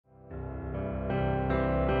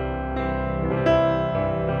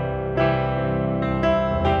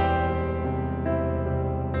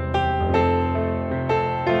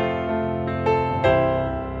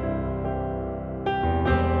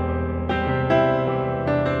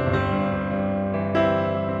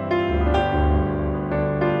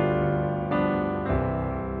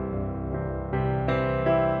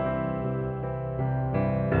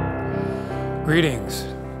Greetings.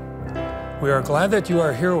 We are glad that you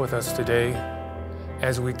are here with us today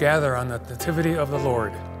as we gather on the Nativity of the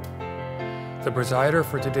Lord. The presider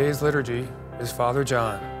for today's liturgy is Father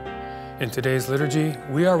John. In today's liturgy,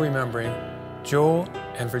 we are remembering Joe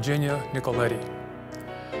and Virginia Nicoletti.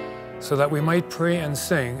 So that we might pray and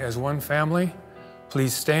sing as one family,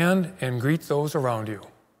 please stand and greet those around you.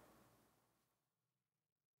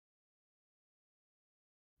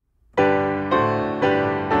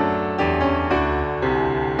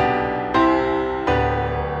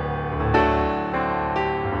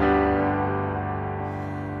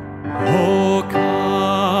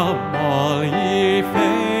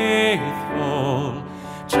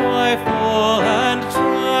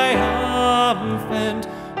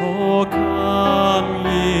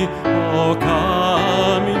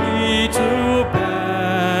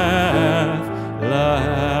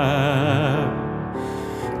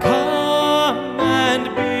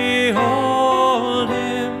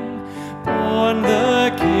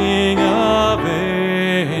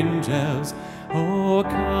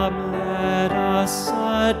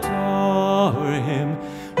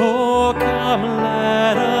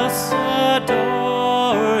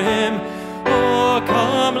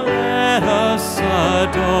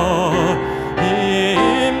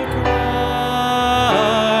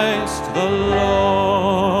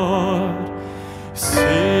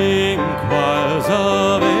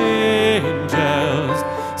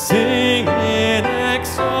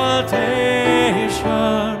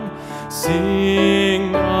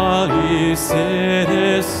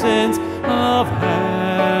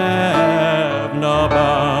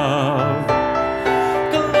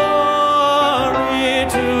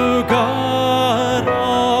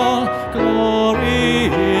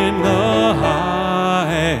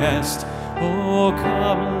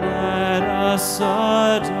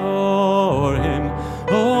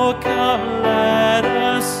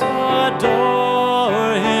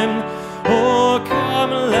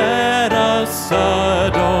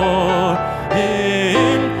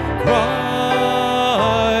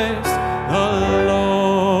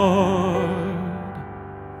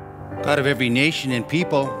 Every nation and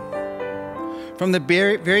people. From the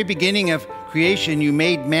very beginning of creation, you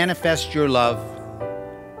made manifest your love.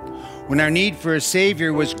 When our need for a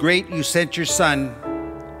Savior was great, you sent your Son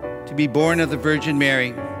to be born of the Virgin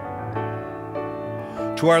Mary.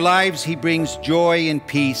 To our lives, he brings joy and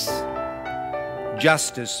peace,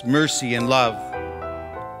 justice, mercy, and love.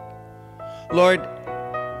 Lord,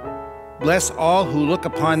 bless all who look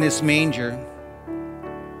upon this manger.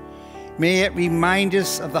 May it remind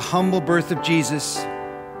us of the humble birth of Jesus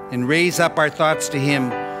and raise up our thoughts to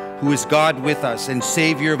him who is God with us and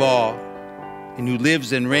Savior of all, and who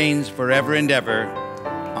lives and reigns forever and ever.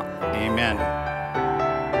 Amen.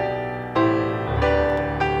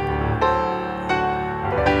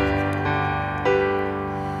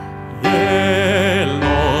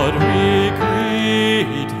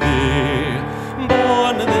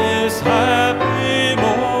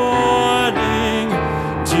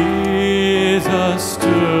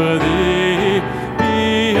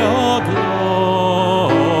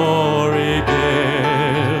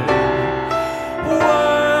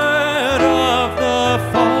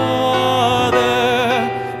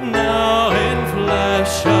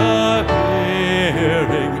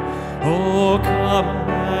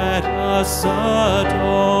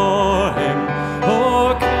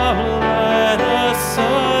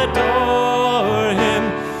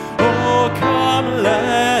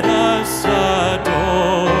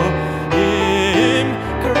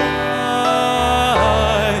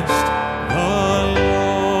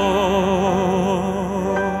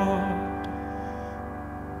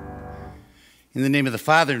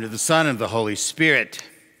 Father, and of the Son, and of the Holy Spirit.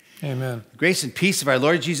 Amen. The grace and peace of our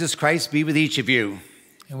Lord Jesus Christ be with each of you.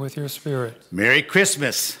 And with your spirit. Merry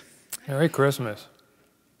Christmas. Merry Christmas.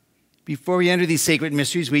 Before we enter these sacred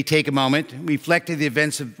mysteries, we take a moment and reflect on the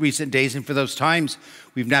events of recent days, and for those times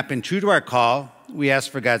we've not been true to our call, we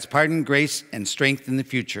ask for God's pardon, grace, and strength in the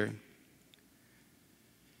future.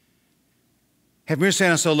 Have mercy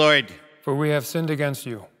on us, O Lord. For we have sinned against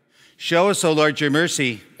you. Show us, O Lord, your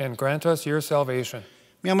mercy. And grant us your salvation.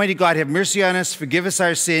 May Almighty God have mercy on us, forgive us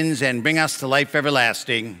our sins, and bring us to life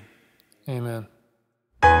everlasting. Amen.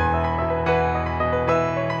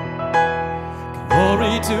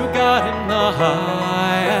 Glory to God in the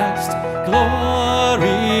highest,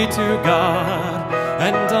 glory to God,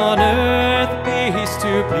 and on earth peace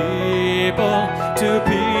to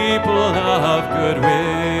people of good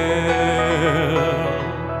will.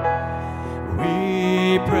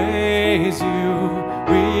 We praise you,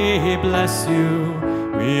 we bless you,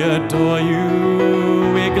 We adore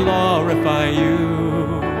you, we glorify you.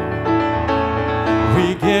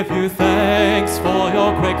 We give you thanks for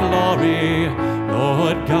your great glory,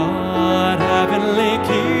 Lord God, heavenly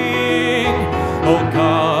King, O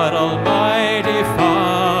God, almighty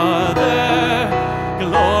Father.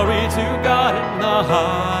 Glory to God in the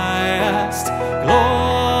highest,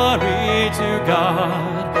 glory to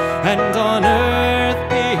God, and on earth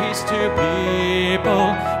peace to people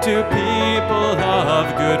of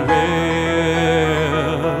goodwill.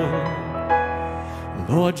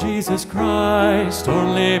 Lord Jesus Christ,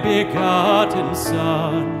 only begotten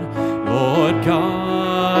Son, Lord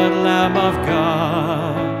God, Lamb of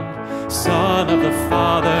God, Son of the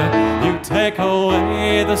Father, you take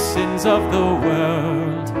away the sins of the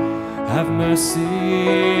world. Have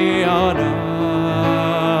mercy on us.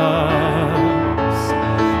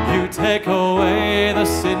 You take away the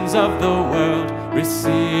sins of the world.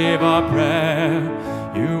 Receive our prayer.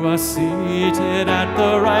 You are seated at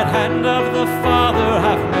the right hand of the Father.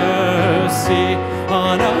 Have mercy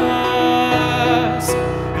on us.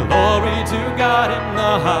 Glory to God in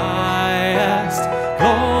the highest.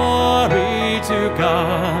 Glory to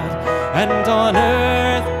God. And on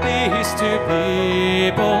earth peace to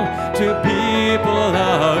people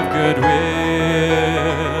of goodwill.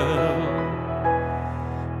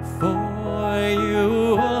 For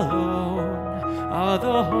you alone are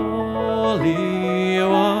the Holy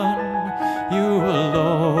One. You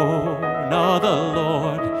alone are the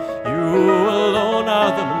Lord. You alone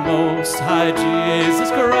are the Most High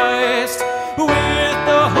Jesus Christ, with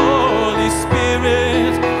the Holy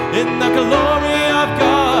Spirit, in the glory of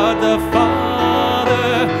God the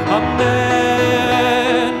Father.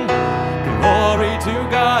 Amen. Glory to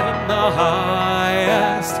God in the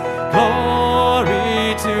highest.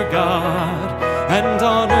 Glory to God. And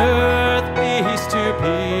on earth peace to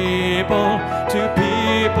people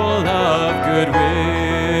of goodwill.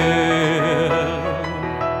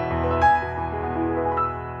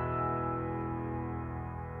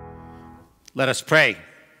 Let us pray.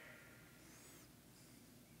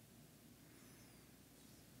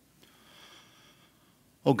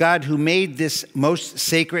 O God, who made this most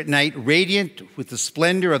sacred night radiant with the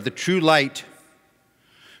splendor of the true light,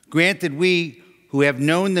 grant that we, who have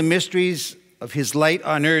known the mysteries of his light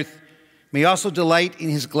on earth, may also delight in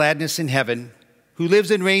his gladness in heaven, who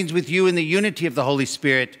lives and reigns with you in the unity of the Holy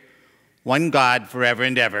Spirit, one God, forever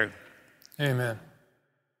and ever. Amen.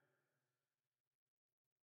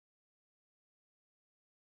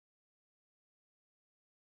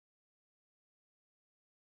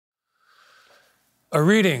 A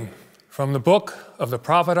reading from the book of the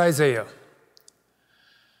prophet Isaiah.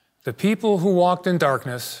 The people who walked in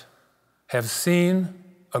darkness have seen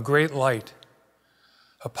a great light.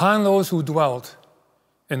 Upon those who dwelt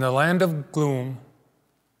in the land of gloom,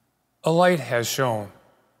 a light has shone.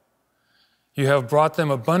 You have brought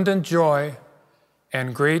them abundant joy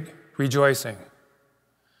and great rejoicing,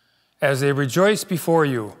 as they rejoice before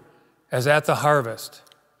you as at the harvest,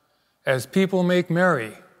 as people make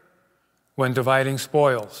merry when dividing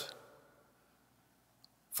spoils.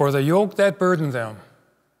 For the yoke that burdened them,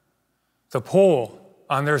 the pole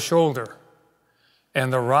on their shoulder,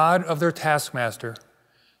 and the rod of their taskmaster,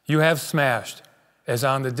 you have smashed as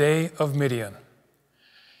on the day of Midian.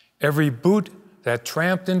 Every boot that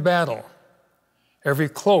tramped in battle, every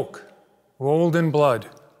cloak rolled in blood,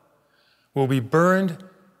 will be burned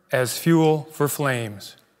as fuel for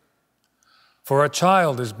flames. For a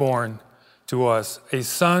child is born to us, a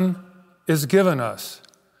son is given us.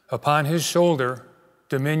 Upon his shoulder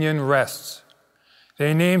dominion rests.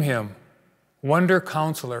 They name him Wonder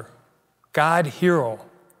Counselor, God Hero,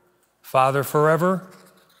 Father forever,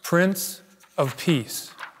 Prince of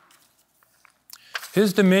Peace.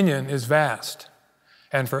 His dominion is vast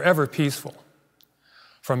and forever peaceful.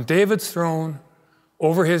 From David's throne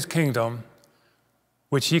over his kingdom,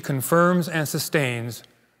 which he confirms and sustains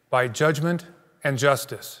by judgment and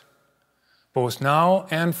justice, both now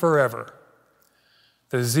and forever.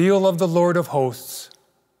 The zeal of the Lord of hosts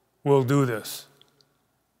will do this.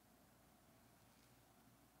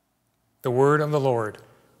 The word of the Lord.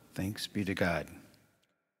 Thanks be to God.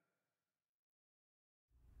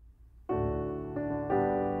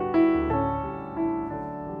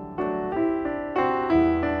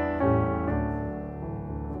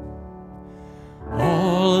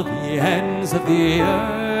 All the ends of the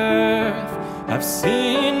earth have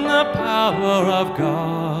seen the power of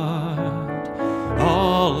God.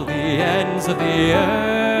 All the ends of the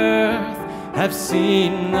earth have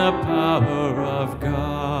seen the power of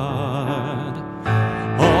God.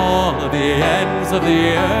 All the ends of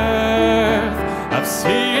the earth have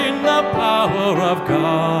seen the the power of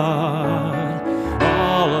God.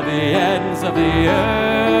 All of the ends of the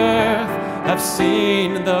earth have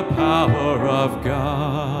seen the power of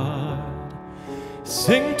God.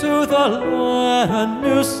 Sing to the Lord a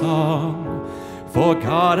new song, for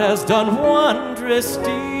God has done wondrous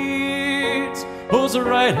deeds, whose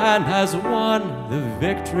right hand has won the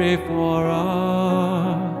victory for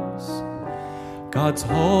us. God's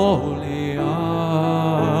holy arm.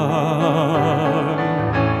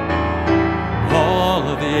 All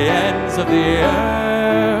of the ends of the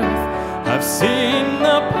earth have seen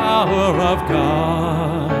the power of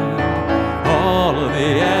God. All of the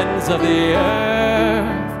ends of the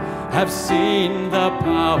earth have seen the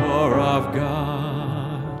power of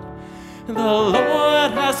God. The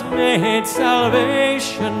Lord has made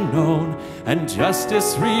salvation known and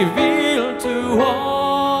justice revealed to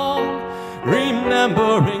all,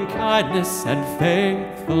 remembering kindness and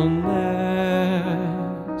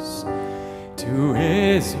faithfulness to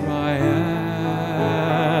Israel.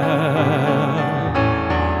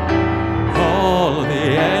 All the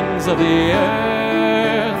ends of the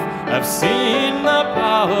earth have seen the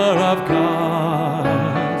power of God.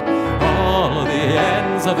 All the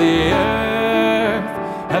ends of the earth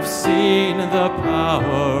have seen the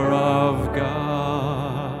power of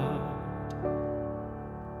God.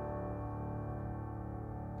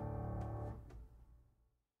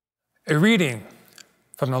 A reading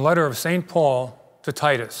from the letter of St. Paul to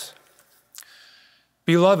Titus.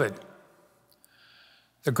 Beloved,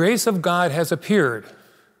 the grace of God has appeared,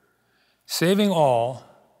 saving all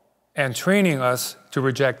and training us to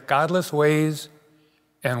reject godless ways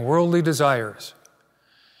and worldly desires,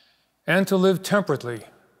 and to live temperately,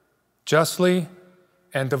 justly,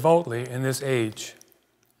 and devoutly in this age,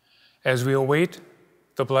 as we await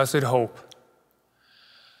the blessed hope,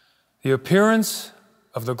 the appearance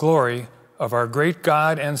of the glory of our great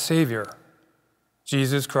God and Savior,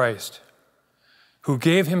 Jesus Christ, who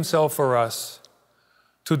gave himself for us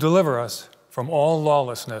to deliver us from all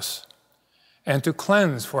lawlessness and to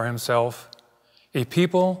cleanse for himself a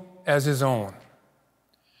people as his own,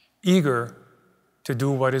 eager to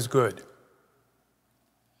do what is good.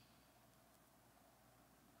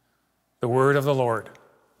 The word of the Lord.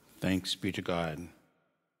 Thanks be to God.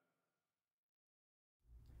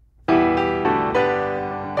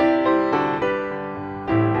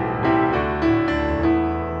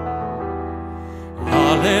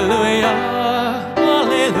 Hallelujah,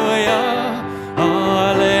 hallelujah,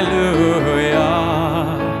 hallelujah,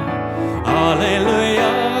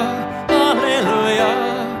 hallelujah, hallelujah,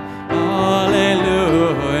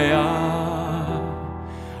 hallelujah.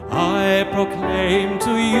 I proclaim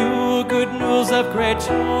to you good news of great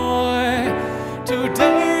joy.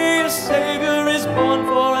 Today a Savior is born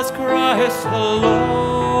for us, Christ the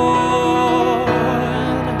Lord.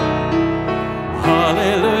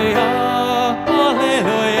 Hallelujah.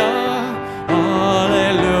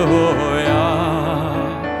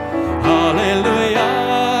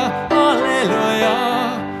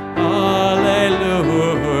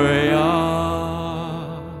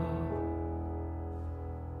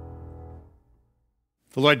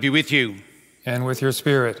 The Lord be with you. And with your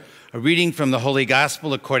spirit. A reading from the Holy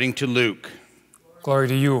Gospel according to Luke. Glory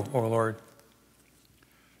to you, O Lord.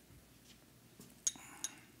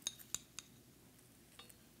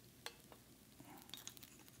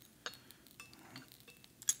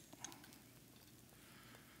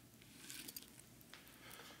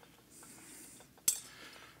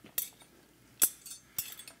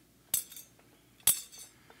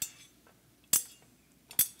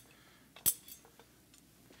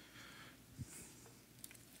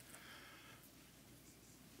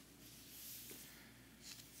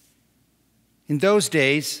 In those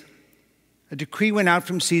days, a decree went out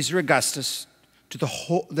from Caesar Augustus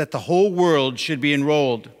that the whole world should be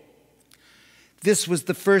enrolled. This was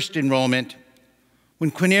the first enrollment when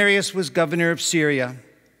Quirinius was governor of Syria.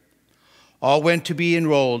 All went to be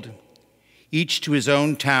enrolled, each to his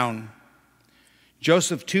own town.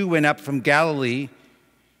 Joseph too went up from Galilee,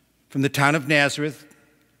 from the town of Nazareth,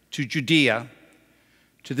 to Judea,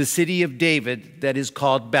 to the city of David that is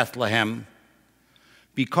called Bethlehem,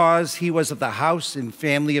 because he was of the house and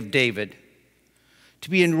family of David, to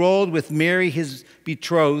be enrolled with Mary, his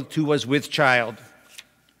betrothed, who was with child.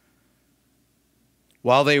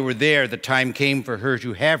 While they were there, the time came for her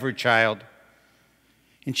to have her child,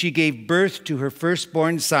 and she gave birth to her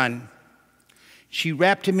firstborn son. She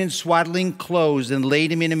wrapped him in swaddling clothes and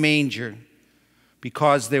laid him in a manger,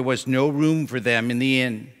 because there was no room for them in the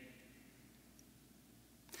inn.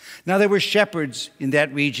 Now there were shepherds in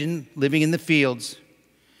that region living in the fields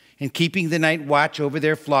and keeping the night watch over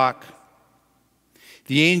their flock.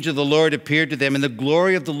 The angel of the Lord appeared to them, and the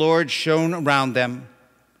glory of the Lord shone around them,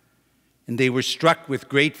 and they were struck with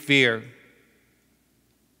great fear.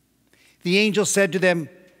 The angel said to them,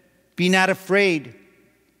 "Be not afraid,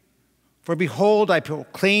 for behold, I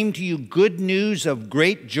proclaim to you good news of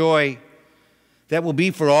great joy that will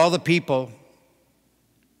be for all the people.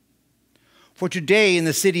 For today in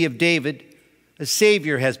the city of David, a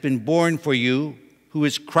Savior has been born for you, who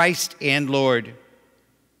is Christ and Lord.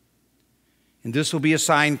 And this will be a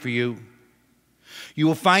sign for you. You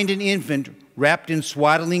will find an infant wrapped in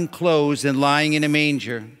swaddling clothes and lying in a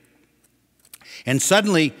manger." And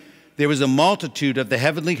suddenly there was a multitude of the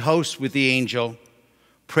heavenly hosts with the angel,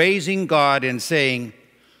 praising God and saying,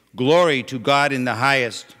 "Glory to God in the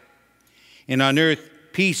highest, and on earth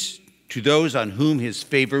peace to those on whom his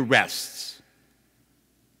favor rests."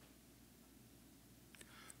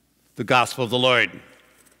 The Gospel of the Lord.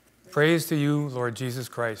 Praise to you, Lord Jesus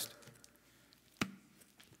Christ.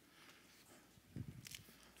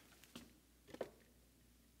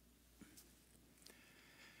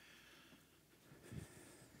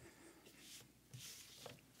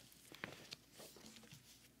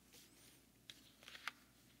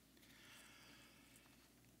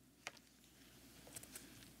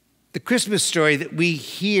 The Christmas story that we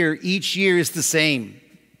hear each year is the same.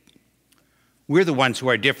 We're the ones who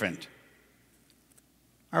are different.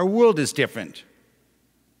 Our world is different.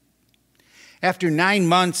 After 9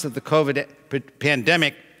 months of the COVID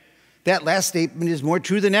pandemic, that last statement is more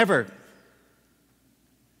true than ever.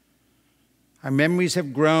 Our memories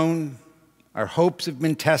have grown, our hopes have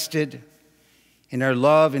been tested, and our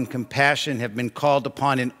love and compassion have been called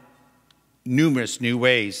upon in numerous new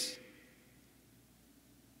ways.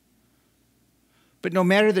 But no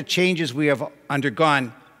matter the changes we have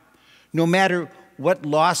undergone, no matter what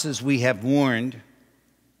losses we have mourned,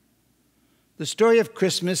 the story of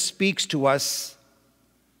Christmas speaks to us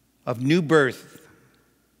of new birth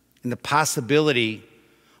and the possibility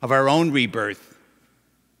of our own rebirth.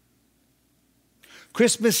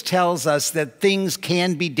 Christmas tells us that things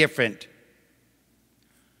can be different.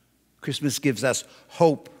 Christmas gives us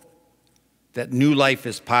hope that new life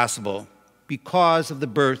is possible because of the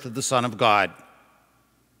birth of the Son of God.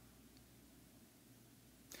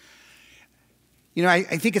 You know, I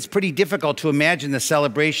think it's pretty difficult to imagine the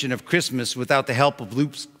celebration of Christmas without the help of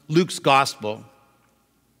Luke's gospel.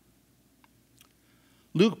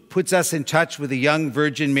 Luke puts us in touch with a young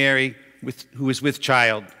Virgin Mary who is with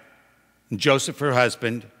child, and Joseph, her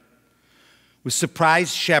husband, with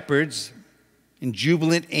surprised shepherds and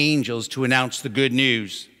jubilant angels to announce the good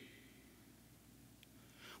news.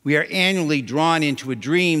 We are annually drawn into a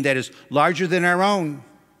dream that is larger than our own.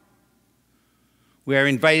 We are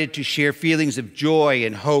invited to share feelings of joy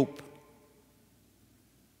and hope.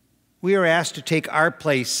 We are asked to take our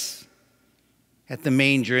place at the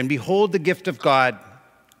manger and behold the gift of God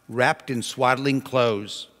wrapped in swaddling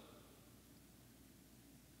clothes.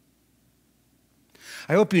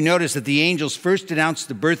 I hope you notice that the angels first announced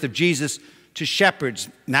the birth of Jesus to shepherds,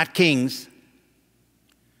 not kings.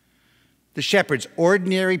 The shepherds,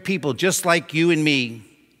 ordinary people just like you and me,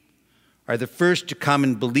 are the first to come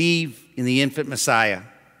and believe in the infant Messiah.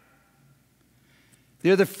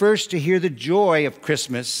 They're the first to hear the joy of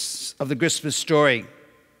Christmas, of the Christmas story.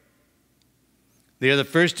 They're the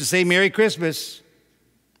first to say Merry Christmas.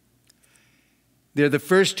 They're the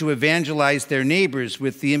first to evangelize their neighbors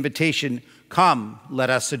with the invitation, "Come, let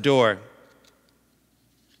us adore."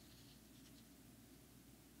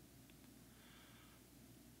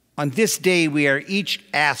 On this day, we are each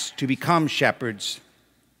asked to become shepherds.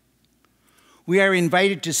 We are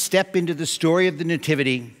invited to step into the story of the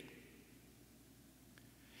Nativity.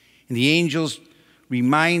 And the angels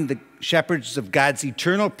remind the shepherds of God's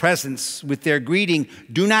eternal presence with their greeting,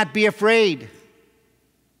 "Do not be afraid."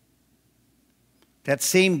 That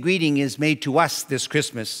same greeting is made to us this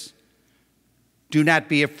Christmas. Do not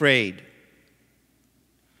be afraid.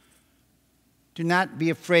 Do not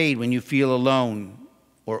be afraid when you feel alone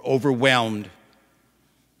or overwhelmed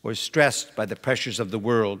or stressed by the pressures of the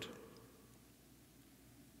world.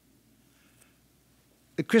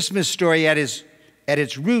 The Christmas story at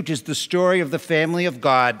its root is the story of the family of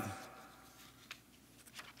God.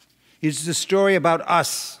 It's the story about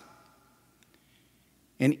us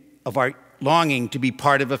and of our longing to be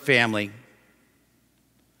part of a family.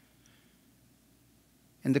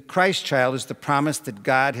 And the Christ child is the promise that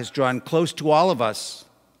God has drawn close to all of us.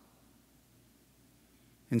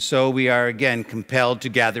 And so we are again compelled to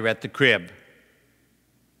gather at the crib.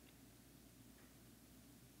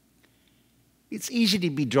 It's easy to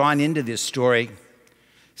be drawn into this story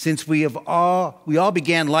since we all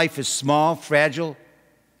began life as small, fragile,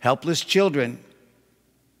 helpless children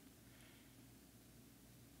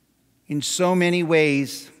In so many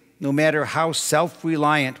ways, no matter how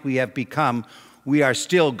self-reliant we have become, we are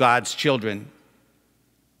still God's children.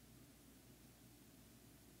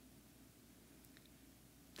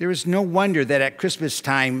 There is no wonder that at Christmas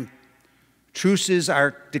time, truces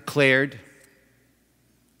are declared,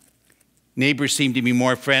 neighbors seem to be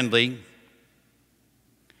more friendly,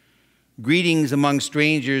 greetings among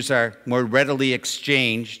strangers are more readily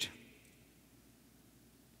exchanged,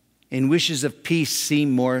 and wishes of peace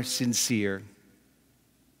seem more sincere.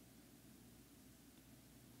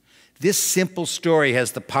 This simple story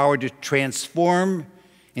has the power to transform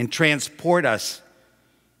and transport us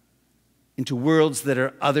into worlds that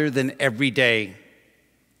are other than everyday.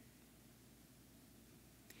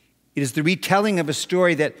 It is the retelling of a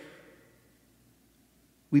story that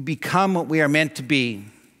we become what we are meant to be,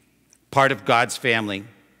 part of God's family.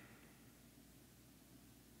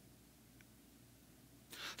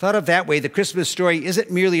 Thought of that way, the Christmas story isn't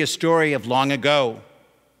merely a story of long ago.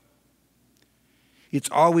 It's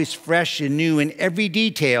always fresh and new in every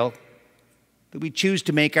detail that we choose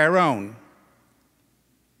to make our own.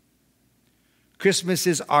 Christmas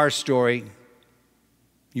is our story,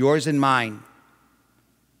 yours and mine.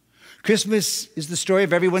 Christmas is the story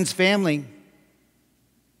of everyone's family.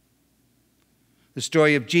 The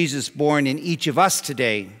story of Jesus born in each of us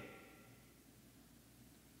today.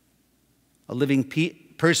 A living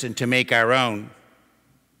person to make our own.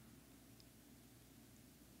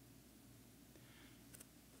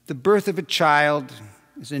 The birth of a child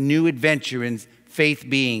is a new adventure in faith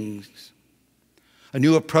beings, a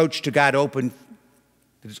new approach to God that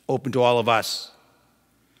is open to all of us,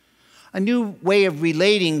 a new way of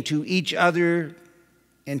relating to each other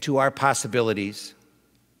and to our possibilities.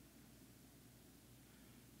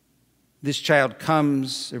 This child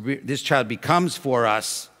becomes for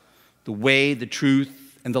us the way, the truth,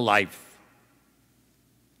 and the life.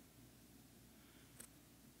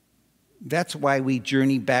 That's why we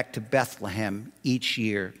journey back to Bethlehem each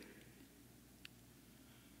year,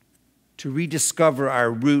 to rediscover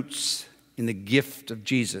our roots in the gift of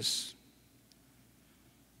Jesus.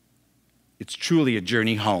 It's truly a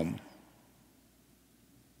journey home.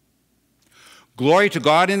 Glory to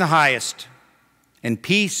God in the highest, and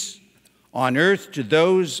peace on earth to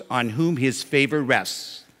those on whom his favor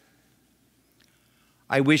rests.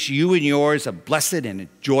 I wish you and yours a blessed and a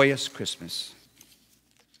joyous Christmas.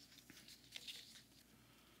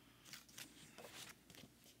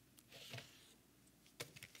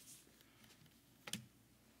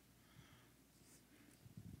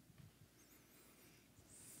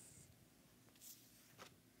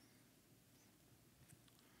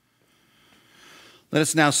 Let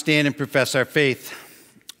us now stand and profess our faith.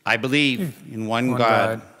 I believe in one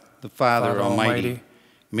God, the Father Almighty,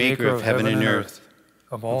 maker of heaven and earth,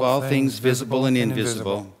 of all things visible and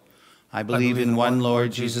invisible. I believe in one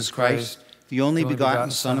Lord Jesus Christ, the only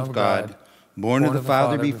begotten Son of God, born of the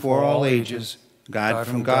Father before all ages, God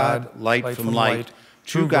from God, light from light,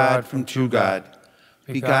 true God from true God,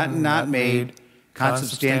 begotten, not made,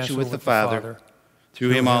 consubstantial with the Father. Through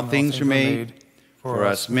him all things were made. For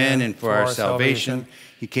us men and for our salvation,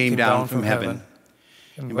 he came down from heaven.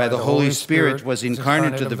 And by the Holy Spirit was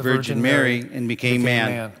incarnate of the Virgin Mary and became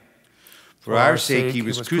man. For our sake he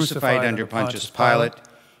was crucified under Pontius Pilate.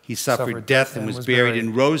 He suffered death and was buried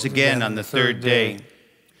and rose again on the third day,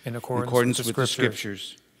 in accordance with the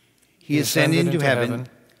Scriptures. He ascended into heaven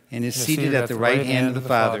and is seated at the right hand of the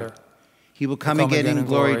Father. He will come again in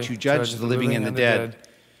glory to judge the living and the dead,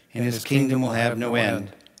 and his kingdom will have no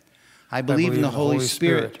end. I believe in the Holy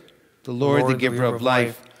Spirit, the Lord, the giver of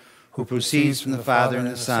life, who proceeds from the Father and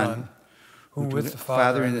the Son, who with the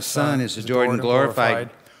Father and the Son is adored and glorified,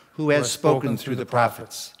 who has spoken through the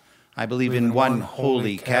prophets. I believe in one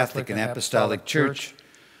holy, Catholic, and apostolic church.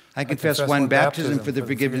 I confess one baptism for the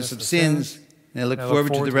forgiveness of sins, and I look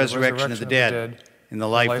forward to the resurrection of the dead and the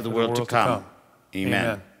life of the world to come.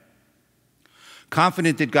 Amen.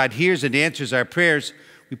 Confident that God hears and answers our prayers,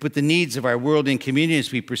 we put the needs of our world and community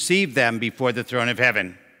as we perceive them before the throne of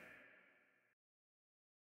heaven.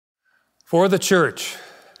 For the church,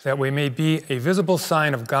 that we may be a visible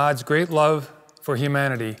sign of God's great love for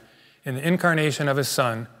humanity in the incarnation of his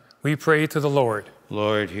Son, we pray to the Lord.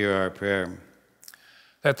 Lord, hear our prayer.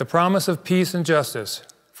 That the promise of peace and justice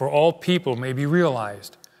for all people may be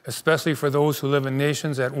realized, especially for those who live in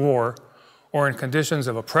nations at war or in conditions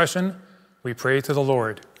of oppression, we pray to the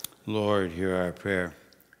Lord. Lord, hear our prayer.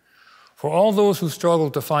 For all those who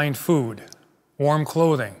struggle to find food, warm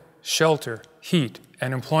clothing, shelter, heat,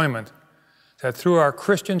 and employment, that through our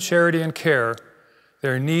Christian charity and care,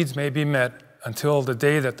 their needs may be met until the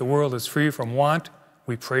day that the world is free from want,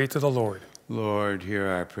 we pray to the Lord. Lord, hear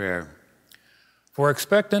our prayer. For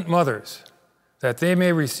expectant mothers, that they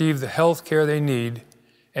may receive the health care they need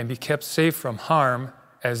and be kept safe from harm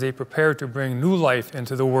as they prepare to bring new life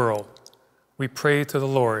into the world. We pray to the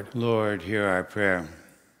Lord. Lord, hear our prayer.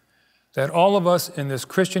 That all of us in this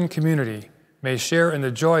Christian community may share in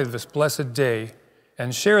the joy of this blessed day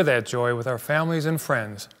and share that joy with our families and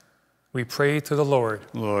friends. We pray to the Lord.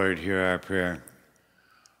 Lord, hear our prayer.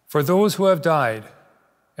 For those who have died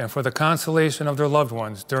and for the consolation of their loved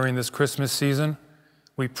ones during this Christmas season,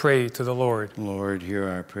 we pray to the Lord. Lord, hear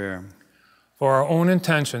our prayer. For our own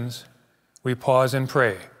intentions, we pause and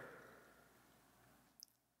pray.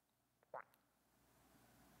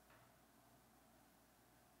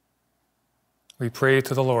 We pray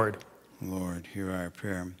to the Lord. Lord, hear our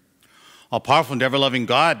prayer. All-powerful and ever-loving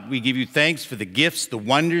God, we give you thanks for the gifts, the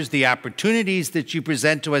wonders, the opportunities that you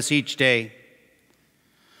present to us each day.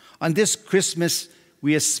 On this Christmas,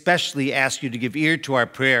 we especially ask you to give ear to our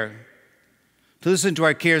prayer, to listen to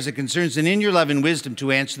our cares and concerns, and in your love and wisdom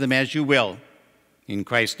to answer them as you will. In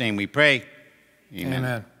Christ's name we pray. Amen.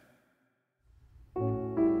 Amen.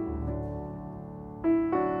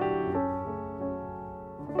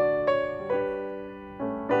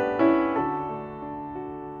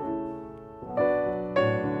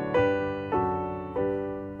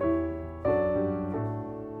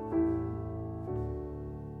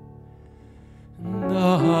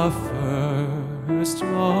 The first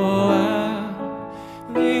Noel,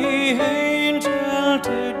 the angel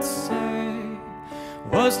did say,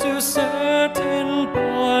 was to certain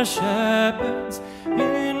poor shepherds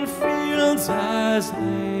in fields as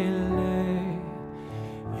they lay,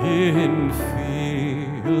 in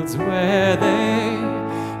fields where they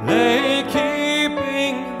lay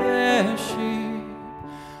keeping their sheep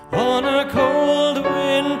on a cold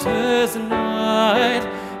winter's night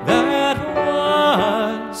that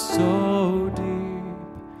was so deep.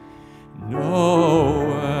 Noel,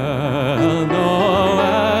 Noel,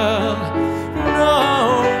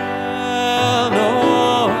 Noel,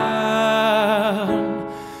 Noel,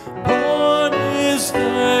 born is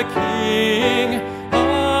the King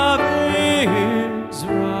of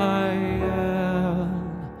Israel.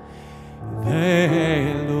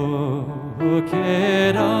 They looked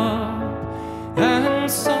up and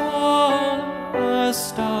saw a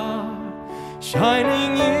star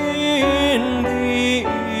shining in the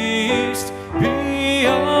east,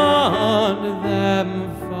 beyond them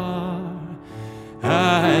far,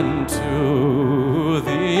 and to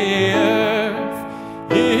the earth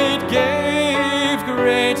it gave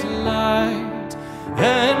great light,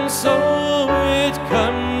 and so it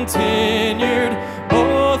continued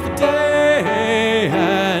both day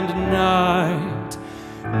and night.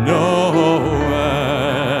 Noel,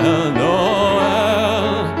 Noel,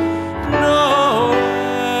 Noel,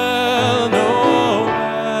 Noel,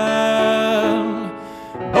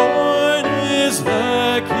 born is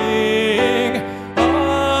the King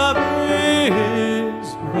of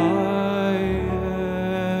Israel.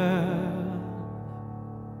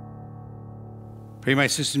 Pray, my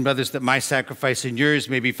sisters and brothers, that my sacrifice and yours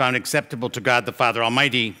may be found acceptable to God the Father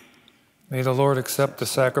Almighty. May the Lord accept the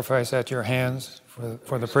sacrifice at your hands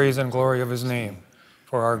for the praise and glory of his name,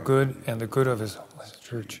 for our good and the good of his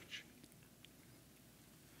church.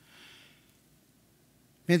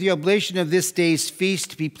 May the oblation of this day's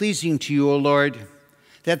feast be pleasing to you, O Lord,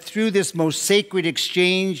 that through this most sacred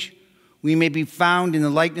exchange we may be found in the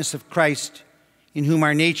likeness of Christ, in whom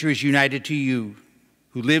our nature is united to you,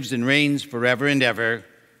 who lives and reigns forever and ever.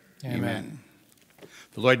 Amen.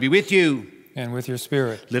 The Lord be with you. And with your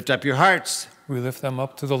spirit, Lift up your hearts. we lift them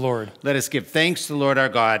up to the Lord. Let us give thanks to the Lord our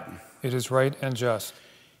God. It is right and just.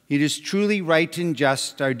 It is truly right and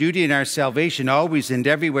just, our duty and our salvation, always and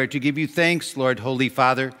everywhere, to give you thanks, Lord, Holy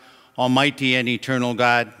Father, Almighty and eternal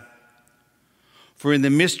God. For in the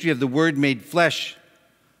mystery of the Word made flesh,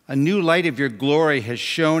 a new light of your glory has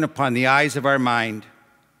shone upon the eyes of our mind,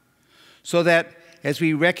 so that as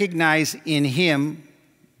we recognize in him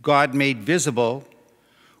God made visible,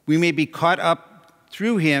 we may be caught up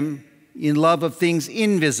through him in love of things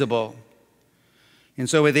invisible. And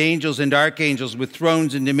so with angels and archangels, with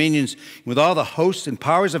thrones and dominions, with all the hosts and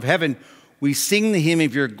powers of heaven, we sing the hymn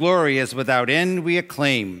of your glory as without end we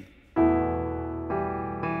acclaim.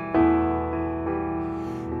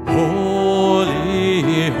 Holy,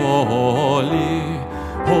 holy,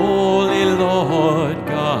 holy Lord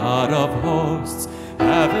God of hosts,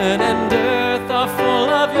 heaven and earth are full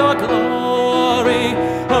of your glory.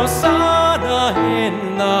 Hosanna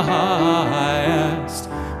in the highest.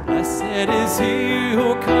 Blessed is he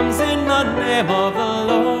who comes in the name of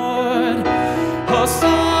the Lord.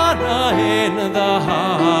 Hosanna in the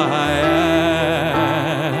highest.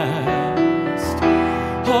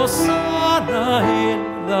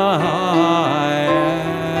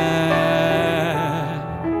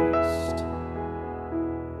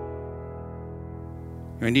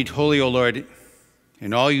 You're indeed holy, O Lord,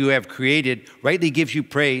 and all you have created rightly gives you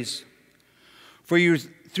praise. For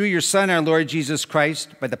through your Son, our Lord Jesus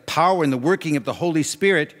Christ, by the power and the working of the Holy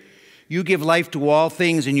Spirit, you give life to all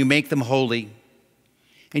things and you make them holy.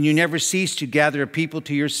 And you never cease to gather a people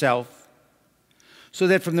to yourself, so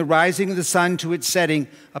that from the rising of the sun to its setting,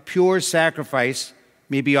 a pure sacrifice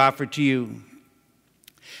may be offered to you.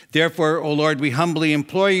 Therefore, O Lord, we humbly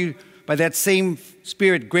implore you by that same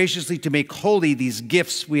Spirit graciously to make holy these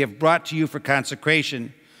gifts we have brought to you for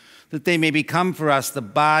consecration, that they may become for us the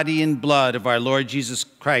body and blood of our Lord Jesus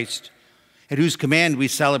Christ, at whose command we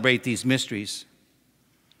celebrate these mysteries.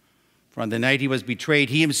 For on the night he was betrayed,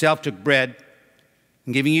 he himself took bread,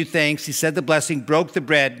 and giving you thanks, he said the blessing, broke the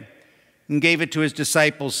bread, and gave it to his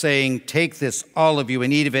disciples, saying, "Take this, all of you,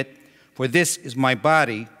 and eat of it, for this is my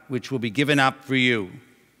body, which will be given up for you."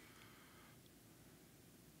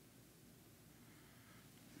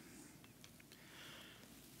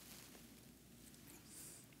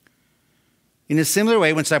 In a similar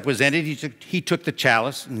way, when supper was ended, he took the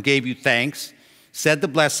chalice and gave you thanks, said the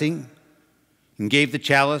blessing, and gave the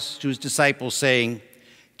chalice to his disciples, saying,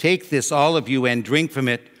 "Take this, all of you, and drink from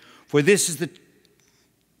it, for this is the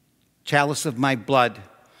chalice of my blood,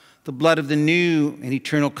 the blood of the new and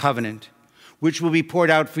eternal covenant, which will be poured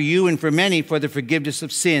out for you and for many for the forgiveness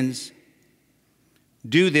of sins.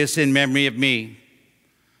 Do this in memory of me."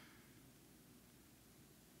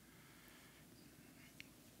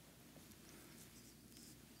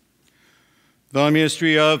 The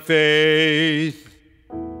mystery of faith.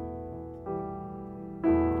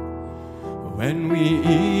 When we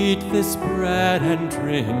eat this bread and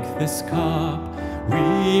drink this cup,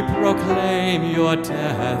 we proclaim your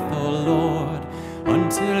death, O Lord,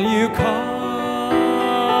 until you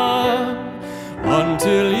come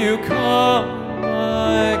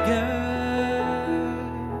again.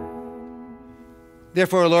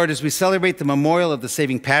 Therefore, Lord, as we celebrate the memorial of the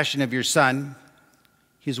saving passion of your Son,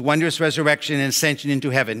 his wondrous resurrection and ascension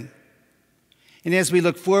into heaven, and as we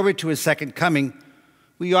look forward to his second coming,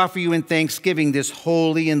 we offer you in thanksgiving this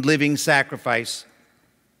holy and living sacrifice.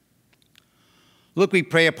 Look, we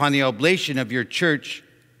pray, upon the oblation of your church,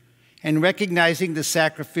 and recognizing the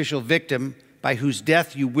sacrificial victim by whose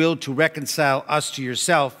death you willed to reconcile us to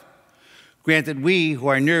yourself, grant that we, who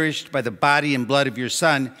are nourished by the body and blood of your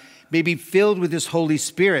Son, may be filled with his Holy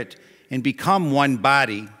Spirit and become one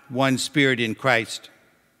body, one spirit in Christ.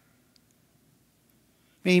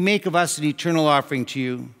 May he make of us an eternal offering to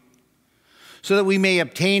you, so that we may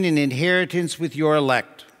obtain an inheritance with your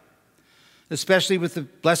elect, especially with the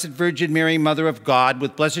Blessed Virgin Mary, Mother of God,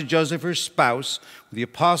 with Blessed Joseph, her spouse, with the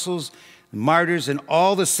apostles, the martyrs, and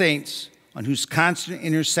all the saints, on whose constant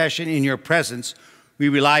intercession in your presence we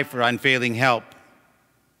rely for unfailing help.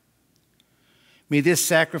 May this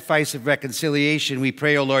sacrifice of reconciliation, we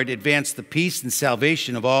pray, O Lord, advance the peace and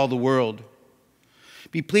salvation of all the world.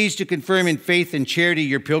 Be pleased to confirm in faith and charity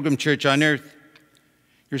your pilgrim church on earth.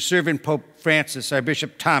 Your servant Pope Francis, our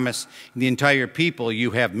Bishop Thomas, and the entire people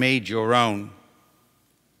you have made your own.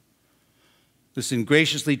 Listen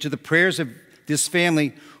graciously to the prayers of this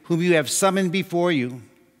family whom you have summoned before you.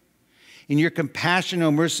 In your compassion,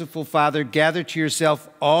 O merciful Father, gather to yourself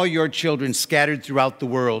all your children scattered throughout the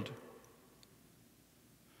world.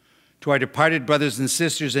 To our departed brothers and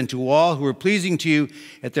sisters, and to all who are pleasing to you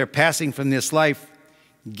at their passing from this life,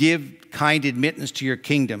 give kind admittance to your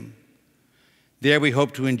kingdom. There we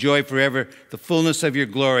hope to enjoy forever the fullness of your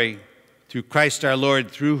glory, through Christ our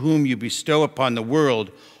Lord, through whom you bestow upon the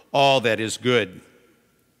world all that is good.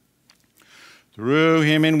 Through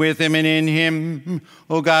him and with him and in him,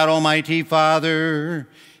 O God, Almighty Father,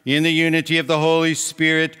 in the unity of the Holy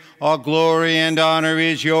Spirit, all glory and honor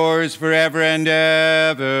is yours forever and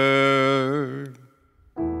ever.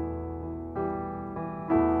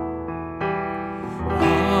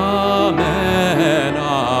 Amen,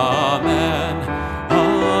 amen, amen, amen.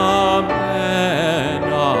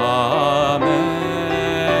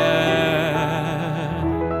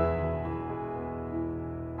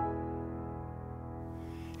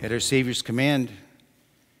 At our Savior's command,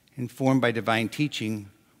 informed by divine teaching,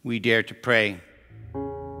 we dare to pray.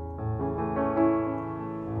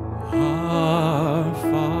 Our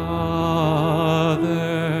Father,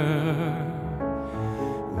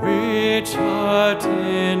 which art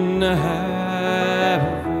in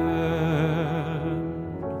heaven,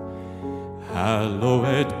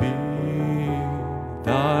 hallowed be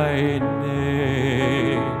thy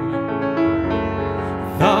name.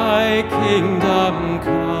 Thy kingdom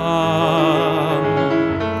come,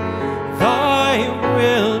 thy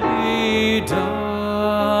will be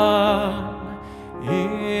done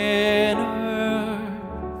in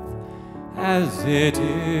earth as as it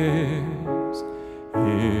is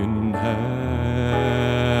in heaven.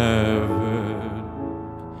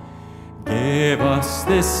 Give us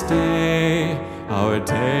this day our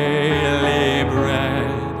daily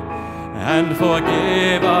bread, and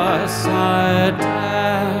forgive us our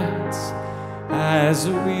debts as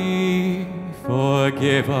we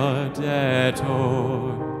forgive our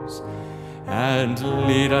debtors. And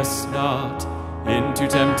lead us not into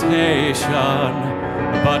temptation,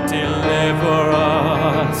 but deliver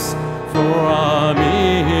us from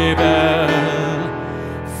evil.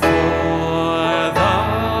 For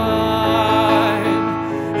thine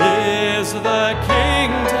is the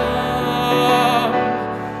kingdom,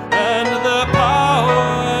 and the power,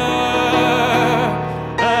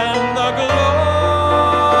 and the glory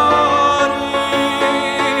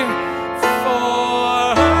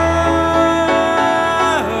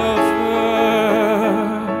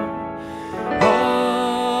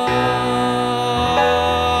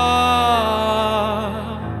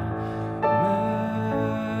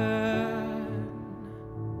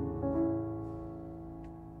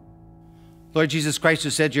Lord Jesus Christ, who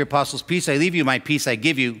said to your apostles, "Peace I leave you, my peace I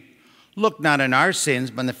give you," look not on our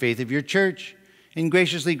sins, but on the faith of your church, and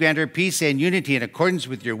graciously grant her peace and unity in accordance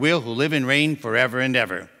with your will, who live and reign forever and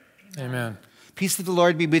ever. Amen. Peace of the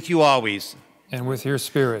Lord be with you always. And with your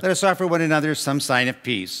spirit. Let us offer one another some sign of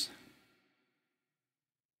peace.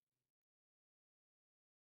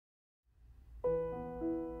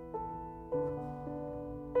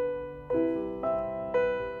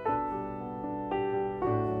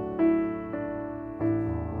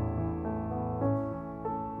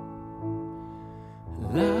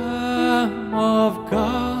 Lamb of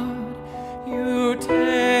God, you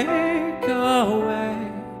take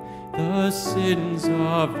away the sins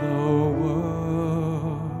of the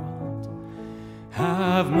world.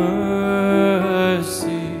 Have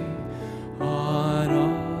mercy on us.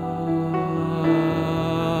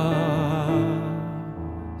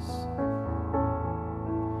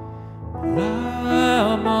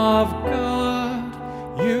 Lamb of God,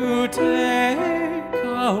 you take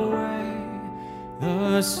away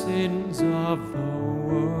the sins of the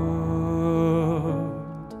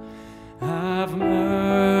world. Have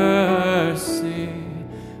mercy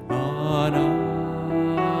on us.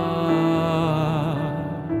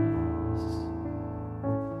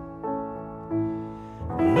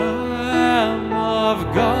 Lamb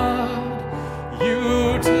of God,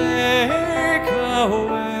 you take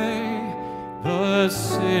away the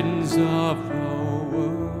sins of the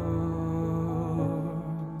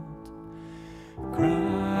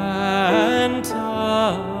grant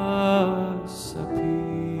us a peace.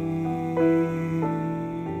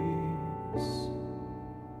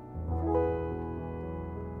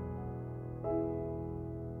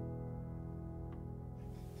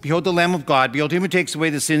 Behold the Lamb of God. Behold him who takes away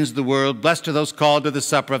the sins of the world. Blessed are those called to the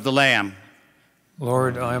supper of the Lamb.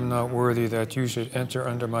 Lord, I am not worthy that you should enter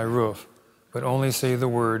under my roof, but only say the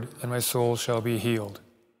word, and my soul shall be healed.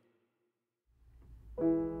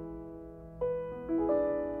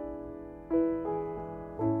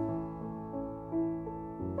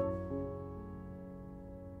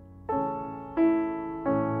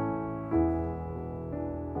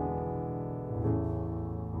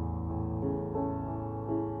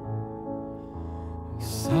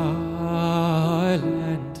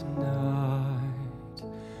 Silent night,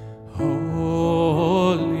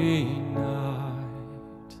 holy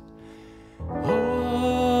night,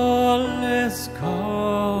 all is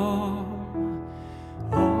calm,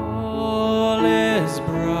 all is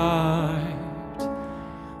bright,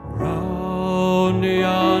 round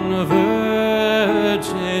yon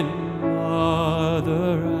virgin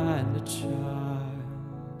mother and child.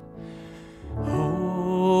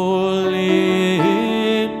 Holy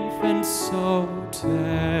infant, so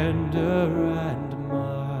tender and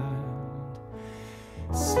mild,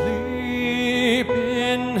 sleep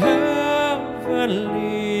in heavenly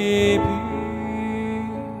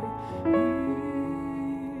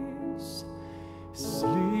peace.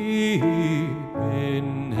 Sleep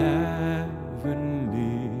in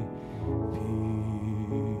heavenly peace.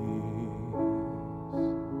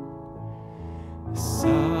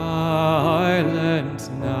 Silent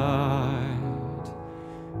night,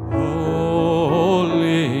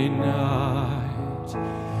 holy night,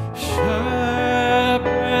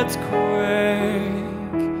 shepherds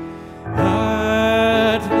quake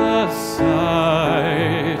at the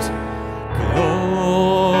sight.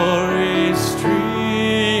 Glory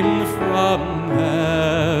streamed from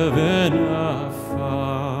heaven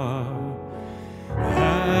afar.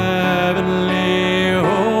 Heavenly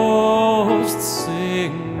hosts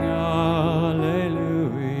sing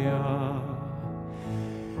Alleluia.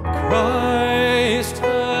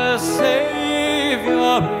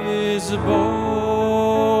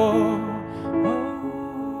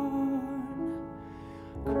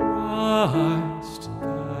 Christ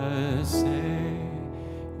the Savior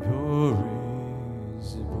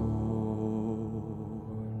is born.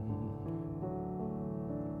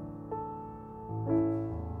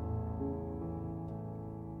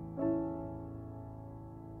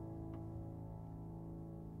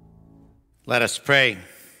 Let us pray.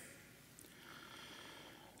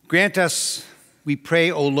 Grant us, we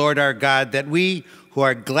pray, O Lord our God, that we who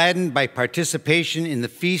are gladdened by participation in the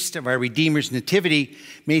feast of our Redeemer's Nativity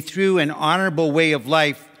may through an honorable way of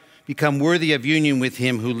life become worthy of union with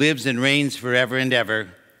him who lives and reigns forever and ever.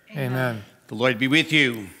 Amen. The Lord be with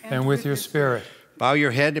you. And with your spirit. Bow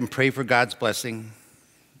your head and pray for God's blessing.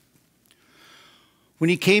 When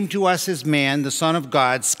he came to us as man, the Son of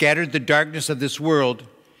God scattered the darkness of this world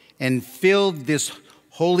and filled this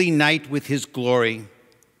holy night with his glory.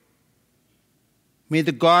 May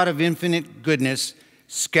the God of infinite goodness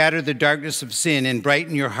scatter the darkness of sin and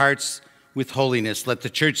brighten your hearts with holiness. Let the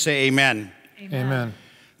church say amen. Amen.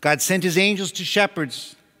 God sent his angels to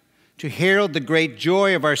shepherds to herald the great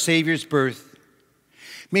joy of our Savior's birth.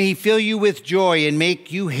 May he fill you with joy and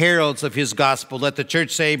make you heralds of his gospel. Let the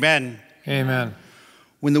church say amen. Amen.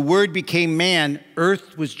 When the Word became man,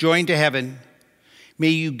 earth was joined to heaven.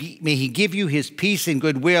 May he give you his peace and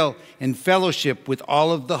goodwill and fellowship with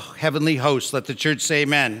all of the heavenly hosts. Let the church say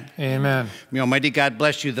amen. Amen. May Almighty God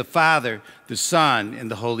bless you, the Father, the Son, and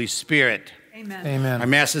the Holy Spirit. Amen. Amen. Our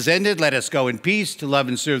Mass is ended. Let us go in peace to love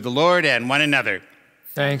and serve the Lord and one another.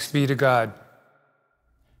 Thanks be to God.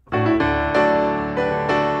 Joy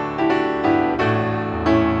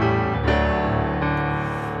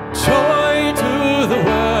to the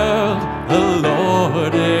world, the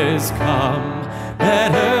Lord is come.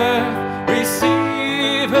 Let earth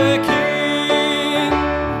receive a King.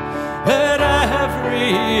 Let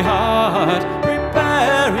every heart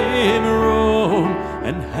prepare in room.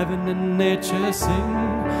 And heaven and nature sing,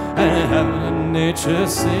 and heaven and nature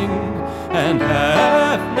sing, and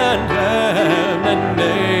heaven and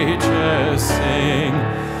nature sing.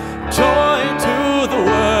 Joy to the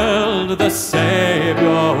world, the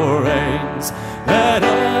Savior reigns. Let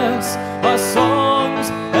us our songs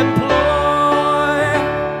employ,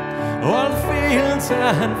 all fields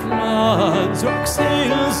and floods, rocks,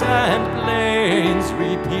 hills and plains.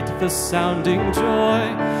 Repeat the sounding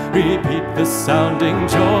joy, repeat the sounding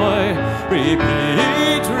joy,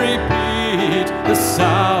 repeat, repeat the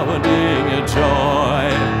sounding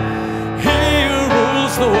joy. He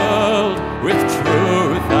rules the world with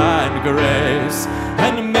truth and grace,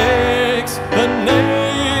 and makes the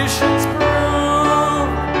nations prove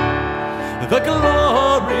the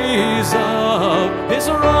glories of his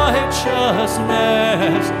righteousness,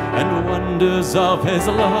 and wonders of his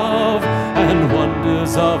love, and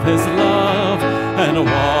wonders of his love, and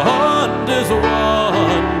wonders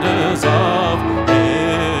of